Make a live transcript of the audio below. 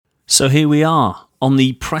So here we are, on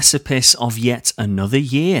the precipice of yet another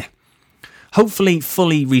year. Hopefully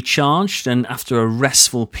fully recharged, and after a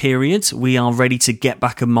restful period, we are ready to get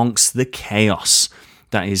back amongst the chaos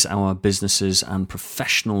that is our businesses and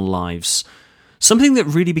professional lives. Something that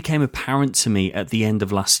really became apparent to me at the end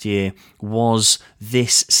of last year was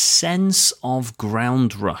this sense of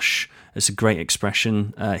ground rush. It's a great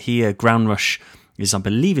expression here. Ground rush is, I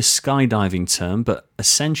believe, a skydiving term, but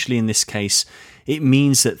essentially in this case, it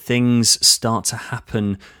means that things start to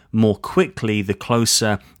happen more quickly the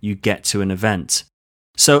closer you get to an event.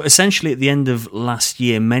 So essentially at the end of last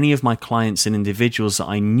year, many of my clients and individuals that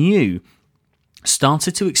I knew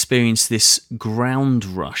started to experience this ground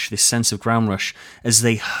rush, this sense of ground rush, as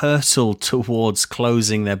they hurtled towards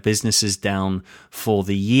closing their businesses down for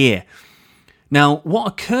the year. Now, what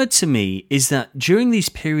occurred to me is that during these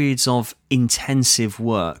periods of intensive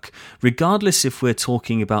work, regardless if we're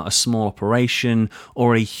talking about a small operation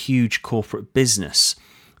or a huge corporate business,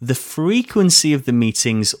 the frequency of the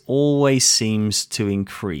meetings always seems to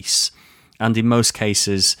increase. And in most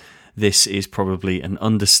cases, this is probably an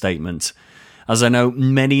understatement, as I know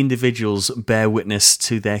many individuals bear witness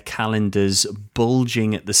to their calendars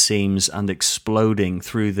bulging at the seams and exploding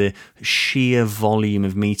through the sheer volume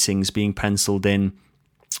of meetings being penciled in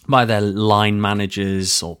by their line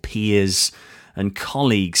managers or peers and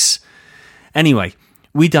colleagues. Anyway,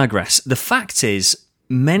 we digress. The fact is,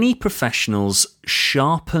 many professionals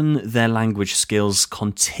sharpen their language skills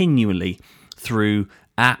continually through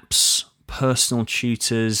apps, personal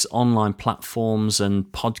tutors, online platforms, and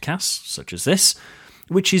podcasts such as this,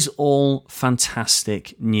 which is all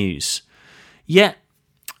fantastic news. Yet,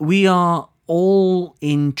 we are all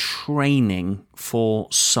in training for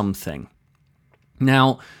something.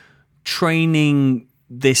 Now, training,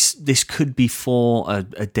 this could be for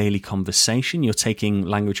a daily conversation. You're taking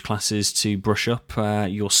language classes to brush up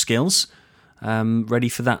your skills, ready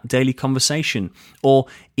for that daily conversation, or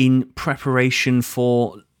in preparation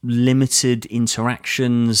for limited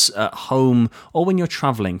interactions at home or when you're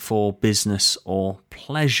traveling for business or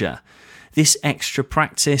pleasure. This extra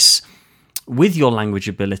practice with your language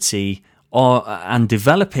ability and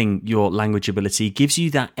developing your language ability gives you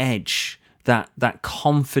that edge, that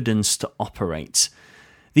confidence to operate.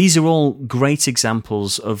 These are all great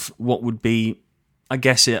examples of what would be, I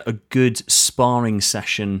guess, a good sparring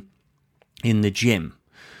session in the gym.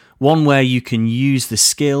 One where you can use the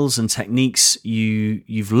skills and techniques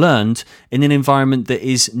you've learned in an environment that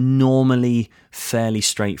is normally fairly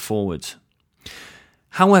straightforward.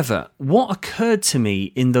 However, what occurred to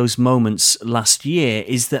me in those moments last year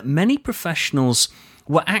is that many professionals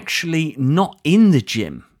were actually not in the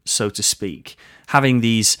gym, so to speak, having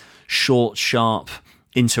these short, sharp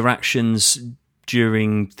interactions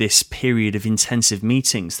during this period of intensive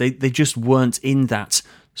meetings. They just weren't in that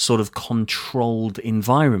sort of controlled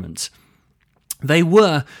environment. They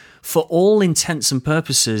were, for all intents and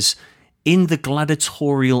purposes, in the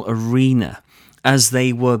gladiatorial arena as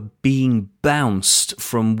they were being bounced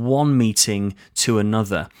from one meeting to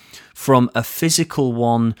another, from a physical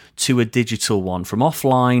one to a digital one, from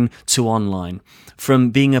offline to online,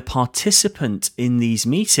 from being a participant in these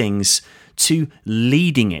meetings to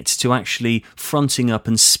leading it, to actually fronting up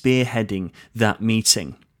and spearheading that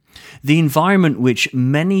meeting. The environment which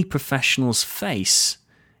many professionals face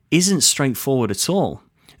isn't straightforward at all.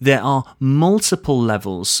 There are multiple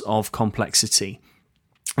levels of complexity,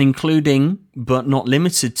 including, but not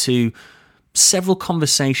limited to, several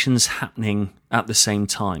conversations happening at the same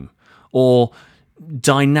time, or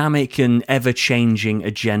dynamic and ever-changing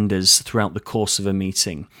agendas throughout the course of a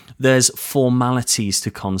meeting. There's formalities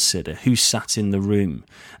to consider, who sat in the room,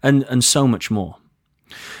 and so much more.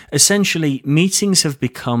 Essentially, meetings have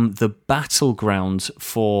become the battleground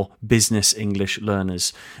for business English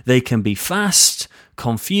learners. They can be fast,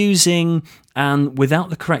 confusing, and without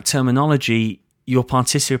the correct terminology, your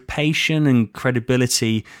participation and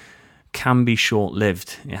credibility can be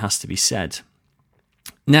short-lived, it has to be said.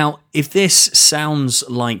 Now, if this sounds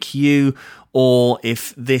like you, or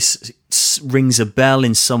if this rings a bell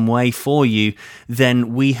in some way for you,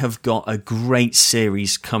 then we have got a great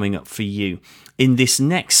series coming up for you. In this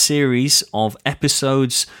next series of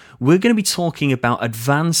episodes, we're going to be talking about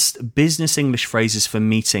advanced business English phrases for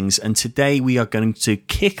meetings, and today we are going to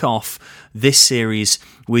kick off this series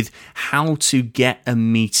with how to get a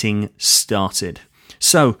meeting started.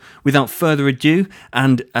 So, without further ado,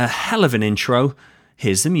 and a hell of an intro,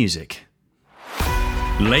 here's the music.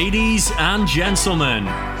 Ladies and gentlemen,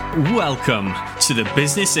 welcome to the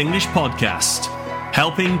Business English Podcast,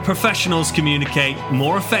 helping professionals communicate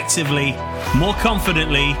more effectively, more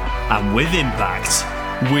confidently, and with impact.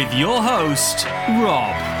 With your host,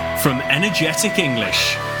 Rob, From Energetic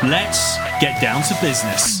English, let's get down to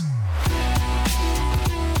business.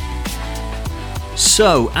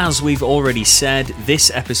 So, as we've already said,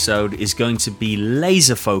 this episode is going to be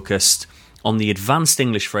laser focused on the advanced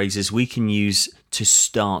English phrases we can use to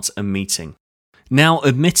start a meeting. Now,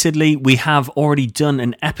 admittedly, we have already done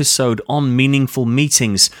an episode on meaningful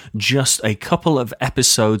meetings just a couple of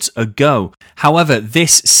episodes ago. However,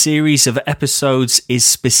 this series of episodes is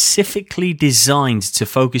specifically designed to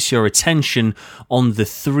focus your attention on the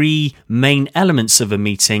three main elements of a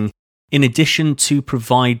meeting, in addition to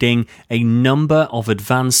providing a number of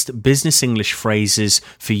advanced business English phrases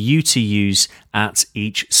for you to use at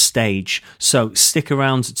each stage. So stick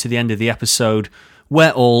around to the end of the episode,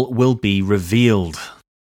 where all will be revealed.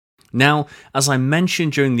 Now, as I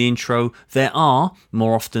mentioned during the intro, there are,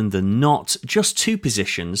 more often than not, just two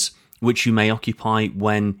positions which you may occupy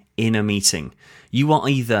when in a meeting. You are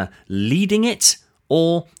either leading it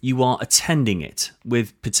or you are attending it,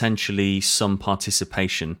 with potentially some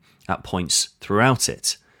participation at points throughout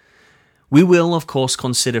it. We will, of course,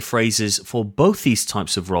 consider phrases for both these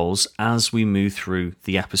types of roles as we move through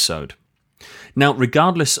the episode. Now,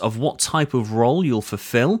 regardless of what type of role you'll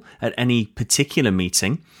fulfill at any particular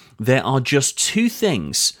meeting, there are just two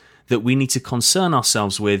things that we need to concern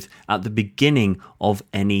ourselves with at the beginning of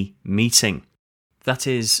any meeting. That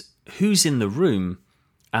is, who's in the room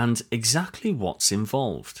and exactly what's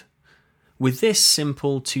involved. With this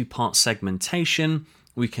simple two-part segmentation,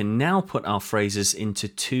 we can now put our phrases into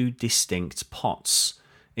two distinct pots: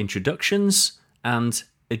 introductions and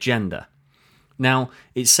agenda. Now,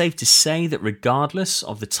 it's safe to say that regardless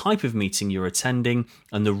of the type of meeting you're attending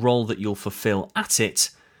and the role that you'll fulfill at it,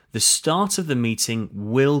 the start of the meeting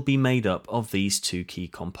will be made up of these two key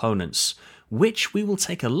components, which we will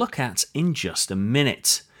take a look at in just a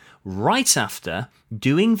minute, right after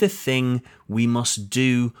doing the thing we must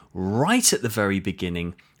do right at the very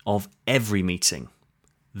beginning of every meeting: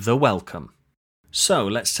 the welcome. So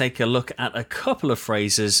let's take a look at a couple of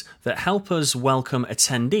phrases that help us welcome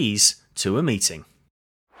attendees to a meeting.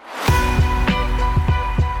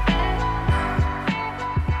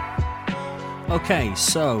 Okay,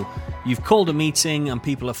 so you've called a meeting and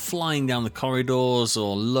people are flying down the corridors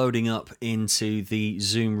or loading up into the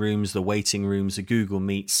Zoom rooms, the waiting rooms, the Google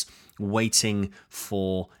Meets, waiting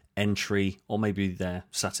for entry, or maybe they're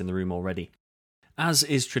sat in the room already. As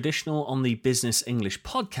is traditional on the Business English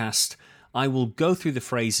podcast, I will go through the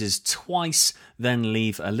phrases twice, then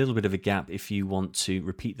leave a little bit of a gap if you want to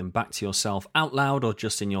repeat them back to yourself out loud or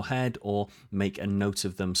just in your head, or make a note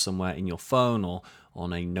of them somewhere in your phone or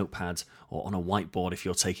on a notepad or on a whiteboard if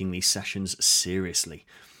you're taking these sessions seriously.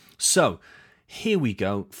 So, here we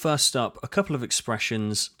go. First up, a couple of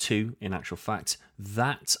expressions, two in actual fact,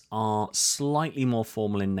 that are slightly more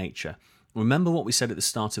formal in nature. Remember what we said at the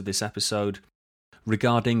start of this episode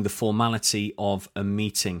regarding the formality of a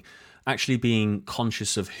meeting, actually being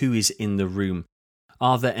conscious of who is in the room.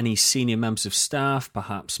 Are there any senior members of staff,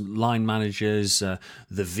 perhaps line managers, the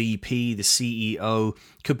VP, the CEO,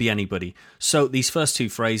 could be anybody. So these first two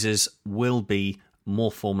phrases will be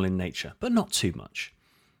more formal in nature, but not too much.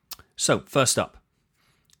 So first up.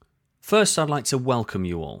 First, I'd like to welcome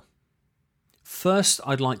you all. First,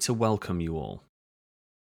 I'd like to welcome you all.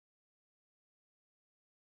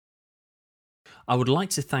 I would like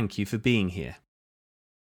to thank you for being here.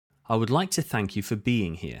 I would like to thank you for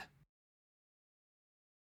being here.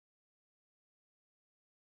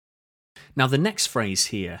 Now, the next phrase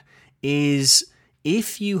here is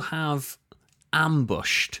if you have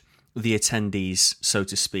ambushed the attendees, so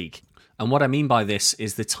to speak. And what I mean by this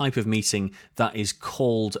is the type of meeting that is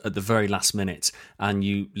called at the very last minute and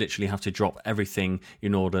you literally have to drop everything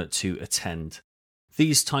in order to attend.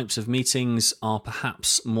 These types of meetings are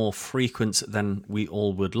perhaps more frequent than we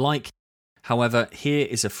all would like. However, here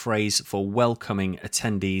is a phrase for welcoming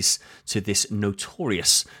attendees to this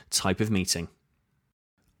notorious type of meeting.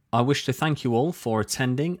 I wish to thank you all for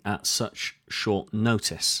attending at such short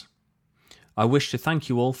notice. I wish to thank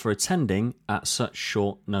you all for attending at such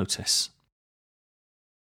short notice.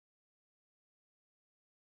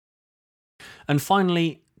 And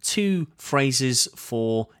finally, two phrases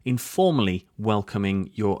for informally welcoming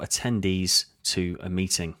your attendees to a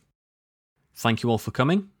meeting. Thank you all for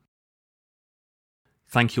coming.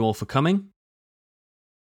 Thank you all for coming.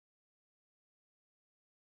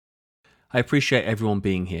 I appreciate everyone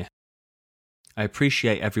being here. I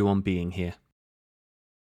appreciate everyone being here.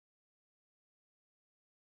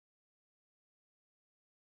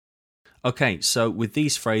 Okay, so with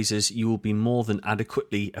these phrases, you will be more than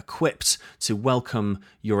adequately equipped to welcome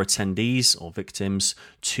your attendees or victims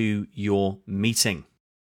to your meeting.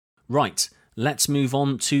 Right, let's move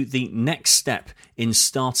on to the next step in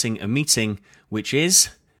starting a meeting, which is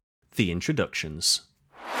the introductions.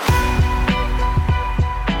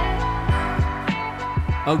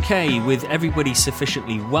 Okay, with everybody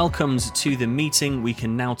sufficiently welcomed to the meeting, we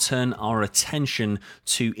can now turn our attention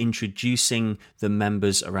to introducing the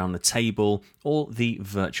members around the table, or the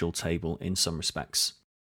virtual table in some respects.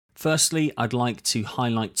 Firstly, I'd like to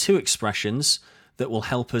highlight two expressions that will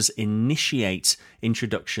help us initiate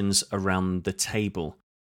introductions around the table.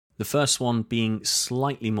 The first one being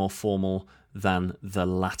slightly more formal than the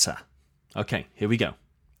latter. Okay, here we go.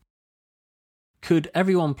 Could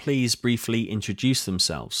everyone please briefly introduce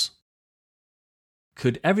themselves?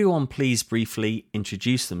 Could everyone please briefly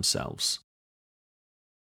introduce themselves?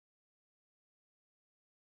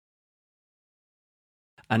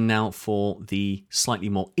 And now for the slightly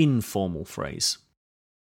more informal phrase.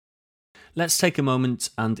 Let's take a moment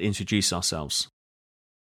and introduce ourselves.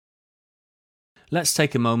 Let's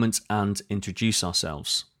take a moment and introduce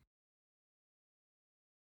ourselves.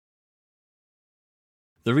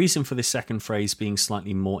 The reason for this second phrase being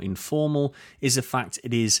slightly more informal is the fact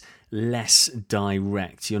it is less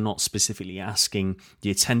direct. You're not specifically asking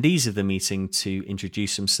the attendees of the meeting to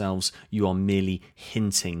introduce themselves. You are merely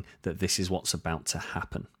hinting that this is what's about to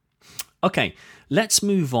happen. Okay, let's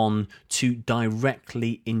move on to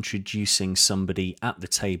directly introducing somebody at the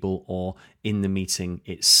table or in the meeting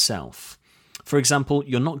itself. For example,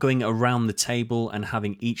 you're not going around the table and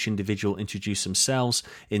having each individual introduce themselves.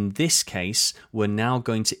 In this case, we're now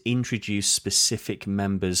going to introduce specific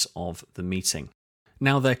members of the meeting.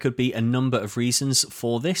 Now, there could be a number of reasons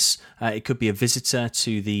for this. It could be a visitor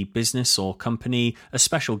to the business or company, a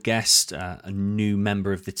special guest, a new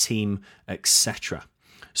member of the team, etc.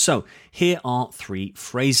 So, here are three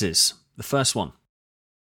phrases. The first one: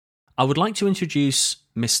 I would like to introduce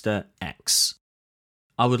Mr. X.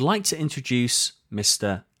 I would like to introduce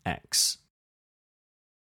Mr. X.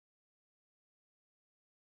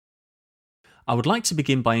 I would like to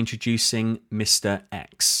begin by introducing Mr.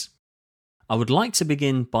 X. I would like to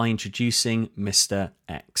begin by introducing Mr.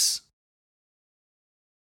 X.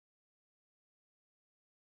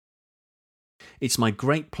 It's my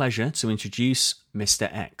great pleasure to introduce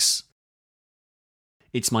Mr. X.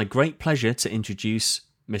 It's my great pleasure to introduce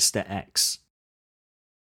Mr. X.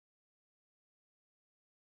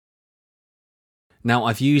 Now,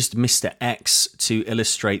 I've used Mr. X to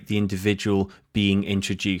illustrate the individual being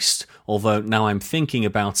introduced, although now I'm thinking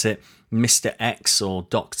about it, Mr. X or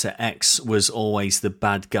Dr. X was always the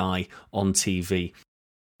bad guy on TV.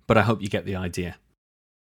 But I hope you get the idea.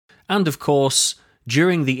 And of course,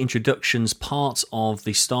 during the introductions part of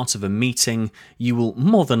the start of a meeting, you will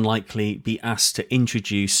more than likely be asked to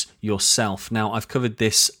introduce yourself. Now, I've covered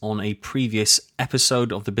this on a previous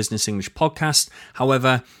episode of the Business English podcast.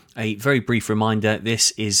 However, a very brief reminder,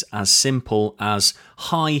 this is as simple as,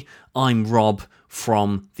 hi, I'm Rob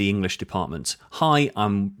from the English department. Hi,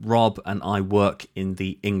 I'm Rob and I work in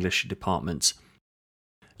the English department.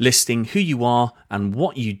 Listing who you are and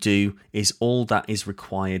what you do is all that is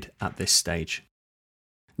required at this stage.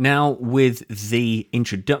 Now, with the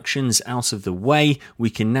introductions out of the way, we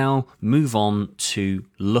can now move on to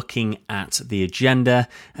looking at the agenda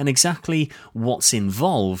and exactly what's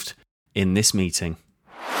involved in this meeting.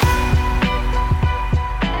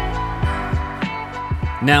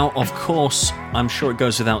 Now, of course, I'm sure it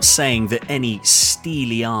goes without saying that any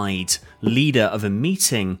steely-eyed leader of a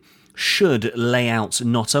meeting should lay out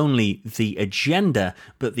not only the agenda,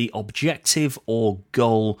 but the objective or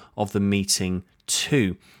goal of the meeting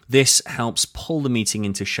too. This helps pull the meeting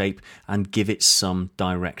into shape and give it some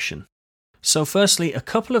direction. So firstly, a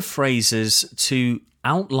couple of phrases to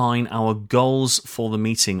outline our goals for the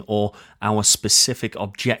meeting or our specific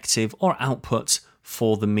objective or output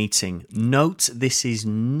for the meeting. Note, this is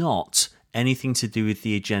not anything to do with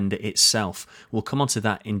the agenda itself. We'll come on to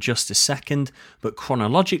that in just a second, but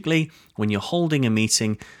chronologically, when you're holding a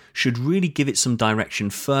meeting, should really give it some direction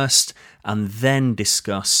first and then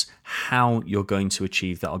discuss how you're going to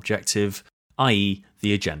achieve that objective, i.e.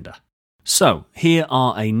 the agenda. So, here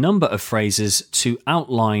are a number of phrases to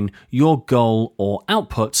outline your goal or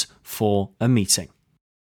output for a meeting.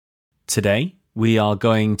 Today, we are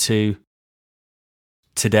going to.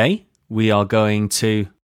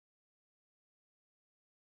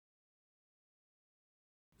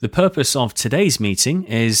 The purpose of today's meeting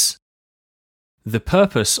is.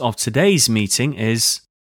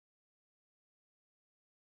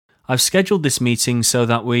 I've scheduled this meeting so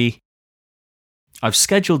that we.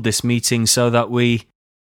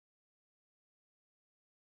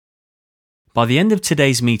 By the end of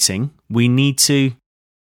today's meeting, we need to.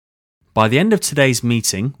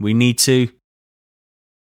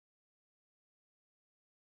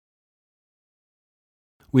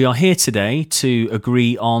 We are here today to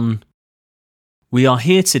agree on. We are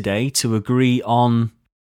here today to agree on.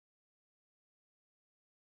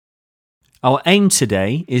 Our aim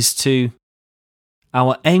today is to.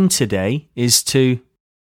 Our aim today is to.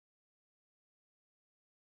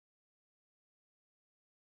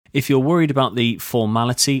 If you're worried about the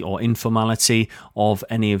formality or informality of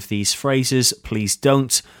any of these phrases, please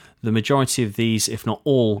don't. The majority of these, if not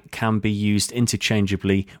all, can be used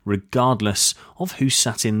interchangeably regardless of who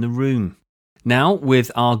sat in the room. Now,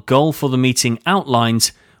 with our goal for the meeting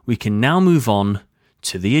outlined, we can now move on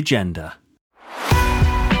to the agenda.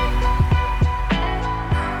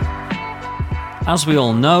 As we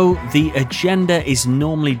all know, the agenda is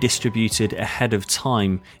normally distributed ahead of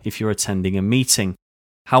time if you're attending a meeting.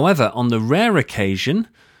 However, on the rare occasion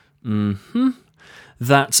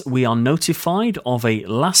that we are notified of a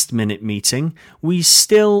last-minute meeting, we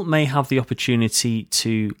still may have the opportunity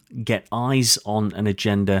to get eyes on an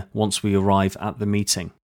agenda once we arrive at the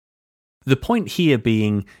meeting. The point here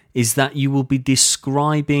being is that you will be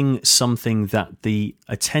describing something that the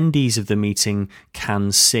attendees of the meeting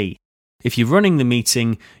can see. If you're running the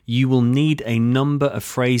meeting, you will need a number of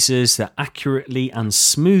phrases that accurately and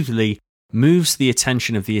smoothly moves the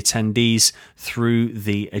attention of the attendees through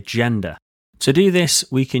the agenda. To do this,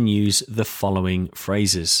 we can use the following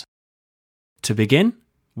phrases. To begin,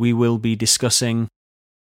 we will be discussing.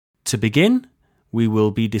 To begin, we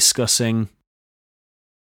will be discussing.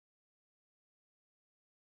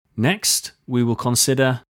 Next, we will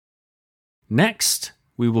consider. Next,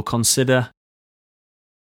 we will consider.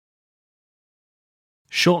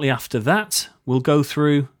 Shortly after that, we'll go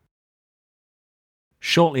through.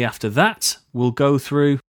 Shortly after that, we'll go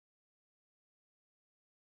through.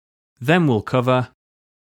 Then we'll cover.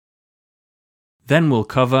 Then we'll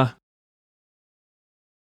cover.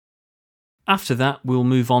 After that, we'll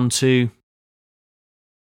move on to.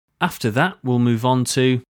 After that, we'll move on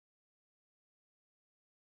to.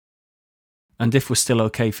 And if we're still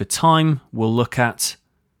okay for time, we'll look at.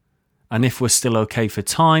 And if we're still okay for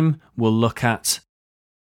time, we'll look at.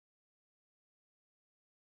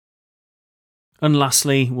 And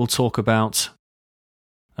lastly, we'll talk about.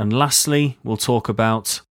 And lastly, we'll talk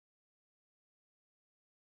about.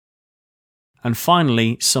 And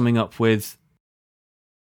finally, summing up with.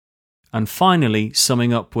 And finally,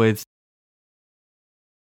 summing up with.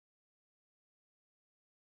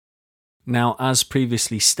 Now, as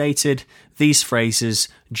previously stated, these phrases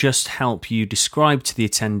just help you describe to the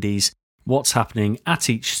attendees what's happening at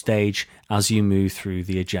each stage as you move through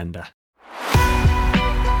the agenda.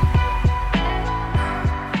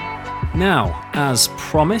 Now, as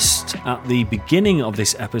promised at the beginning of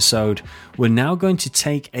this episode, we're now going to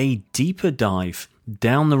take a deeper dive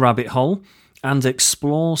down the rabbit hole and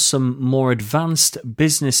explore some more advanced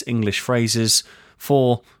business English phrases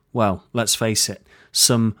for, well, let's face it,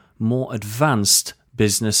 some more advanced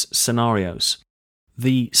business scenarios.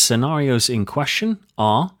 The scenarios in question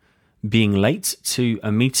are being late to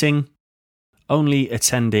a meeting, only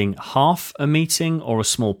attending half a meeting or a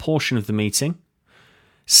small portion of the meeting,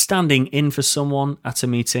 standing in for someone at a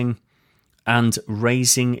meeting, and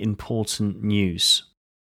raising important news.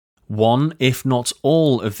 One, if not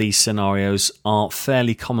all of these scenarios are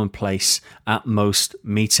fairly commonplace at most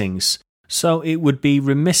meetings. So it would be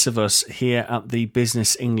remiss of us here at the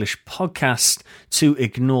Business English podcast to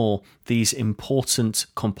ignore these important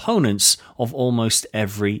components of almost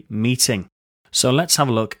every meeting. So let's have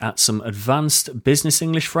a look at some advanced business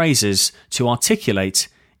English phrases to articulate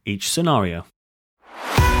each scenario.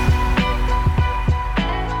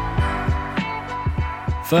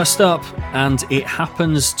 First up, and it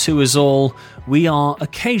happens to us all, we are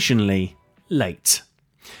occasionally late.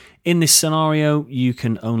 In this scenario, you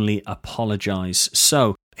can only apologise.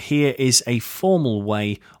 So, here is a formal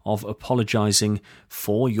way of apologising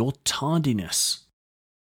for your tardiness.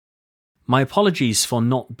 My apologies for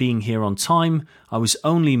not being here on time. I was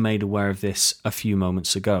only made aware of this a few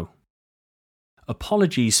moments ago.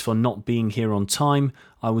 Apologies for not being here on time.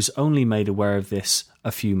 I was only made aware of this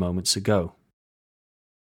a few moments ago.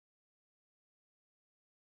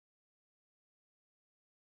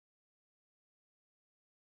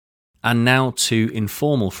 And now to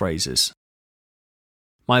informal phrases.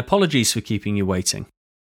 My apologies for keeping you waiting.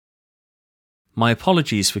 My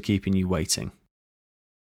apologies for keeping you waiting.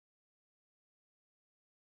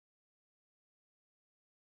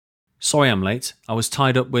 Sorry I'm late. I was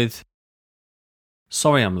tied up with.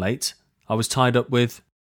 Sorry I'm late. I was tied up with.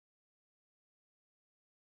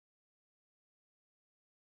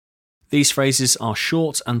 These phrases are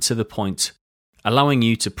short and to the point, allowing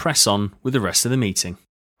you to press on with the rest of the meeting.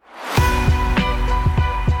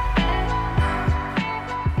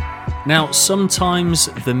 Now, sometimes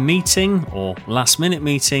the meeting or last minute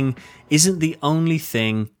meeting isn't the only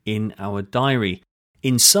thing in our diary.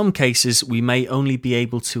 In some cases, we may only be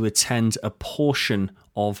able to attend a portion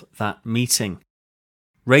of that meeting.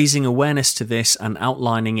 Raising awareness to this and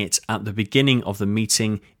outlining it at the beginning of the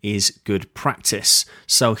meeting is good practice.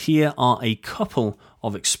 So here are a couple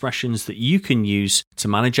of expressions that you can use to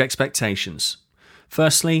manage expectations.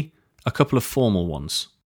 Firstly, a couple of formal ones.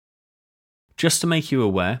 Just to make you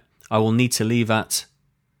aware, I will need to leave at.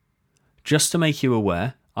 Just to make you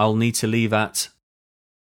aware, I'll need to leave at.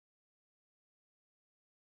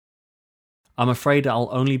 I'm afraid I'll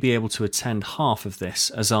only be able to attend half of this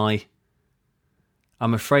as I.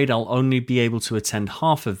 I'm afraid I'll only be able to attend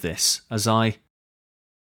half of this as I.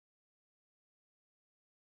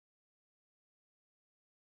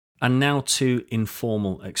 And now to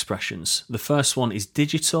informal expressions. The first one is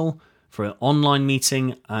digital for an online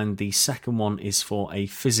meeting, and the second one is for a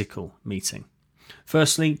physical meeting.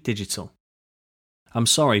 Firstly, digital. I'm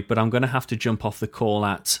sorry, but I'm going to have to jump off the call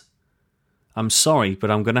at. I'm sorry,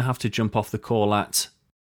 but I'm going to have to jump off the call at.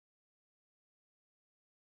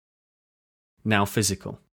 Now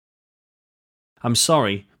physical. I'm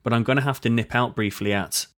sorry, but I'm going to have to nip out briefly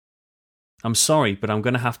at. I'm sorry, but I'm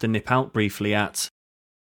going to have to nip out briefly at.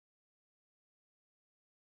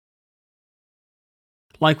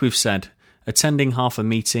 Like we've said, attending half a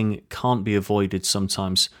meeting can't be avoided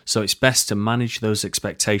sometimes, so it's best to manage those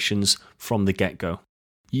expectations from the get-go.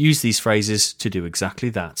 Use these phrases to do exactly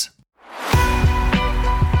that.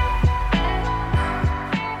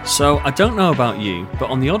 So, I don't know about you,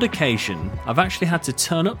 but on the odd occasion, I've actually had to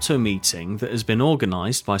turn up to a meeting that has been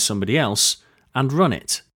organised by somebody else and run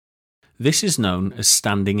it. This is known as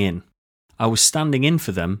standing in. I was standing in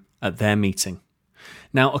for them at their meeting.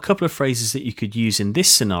 Now, a couple of phrases that you could use in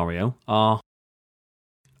this scenario are,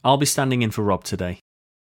 I'll be standing in for Rob today.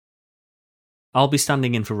 I'll be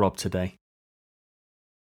standing in for Rob today.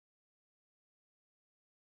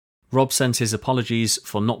 Rob sends his apologies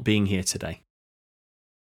for not being here today.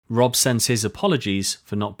 Rob sends his apologies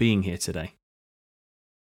for not being here today.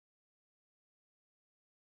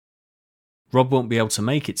 Rob won't be able to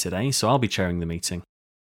make it today, so I'll be chairing the meeting.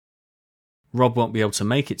 Rob won't be able to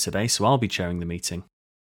make it today, so I'll be chairing the meeting.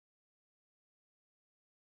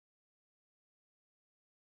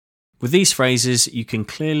 With these phrases, you can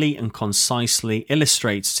clearly and concisely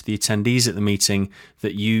illustrate to the attendees at the meeting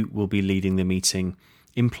that you will be leading the meeting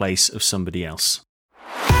in place of somebody else.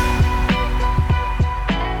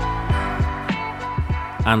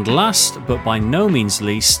 And last, but by no means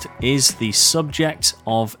least, is the subject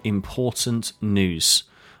of important news.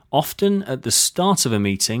 Often at the start of a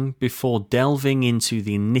meeting, before delving into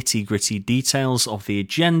the nitty-gritty details of the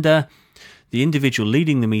agenda, the individual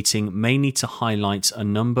leading the meeting may need to highlight a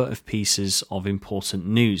number of pieces of important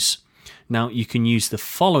news. Now, you can use the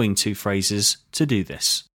following two phrases to do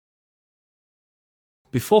this.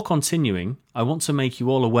 Before continuing, I want to make you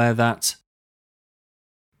all aware that.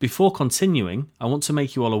 Before continuing, I want to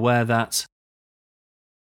make you all aware that.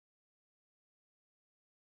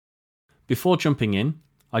 Before jumping in,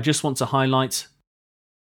 I just want to highlight.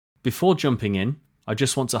 Before jumping in, I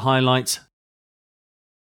just want to highlight.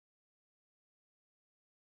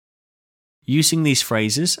 Using these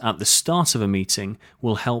phrases at the start of a meeting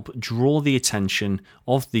will help draw the attention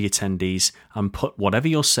of the attendees and put whatever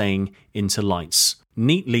you're saying into lights,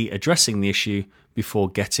 neatly addressing the issue before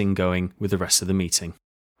getting going with the rest of the meeting.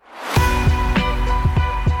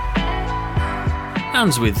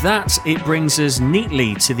 And with that, it brings us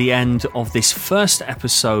neatly to the end of this first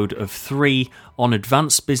episode of 3 on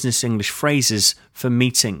advanced business English phrases for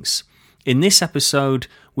meetings. In this episode,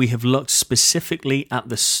 we have looked specifically at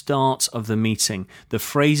the start of the meeting, the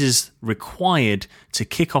phrases required to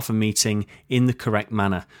kick off a meeting in the correct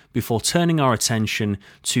manner, before turning our attention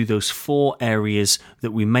to those 4 areas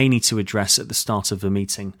that we may need to address at the start of the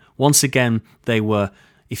meeting. Once again, they were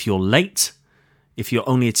if you're late, if you're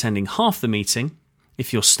only attending half the meeting,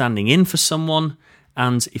 if you're standing in for someone,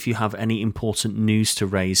 and if you have any important news to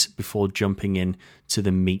raise before jumping in to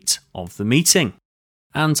the meat of the meeting.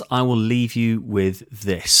 And I will leave you with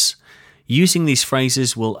this. Using these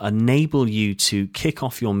phrases will enable you to kick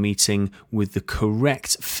off your meeting with the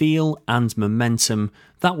correct feel and momentum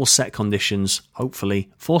that will set conditions, hopefully,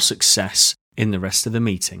 for success in the rest of the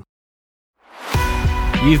meeting.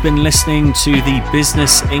 You've been listening to the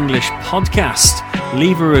Business English Podcast.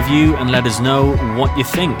 Leave a review and let us know what you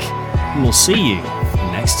think. And we'll see you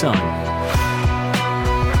next time.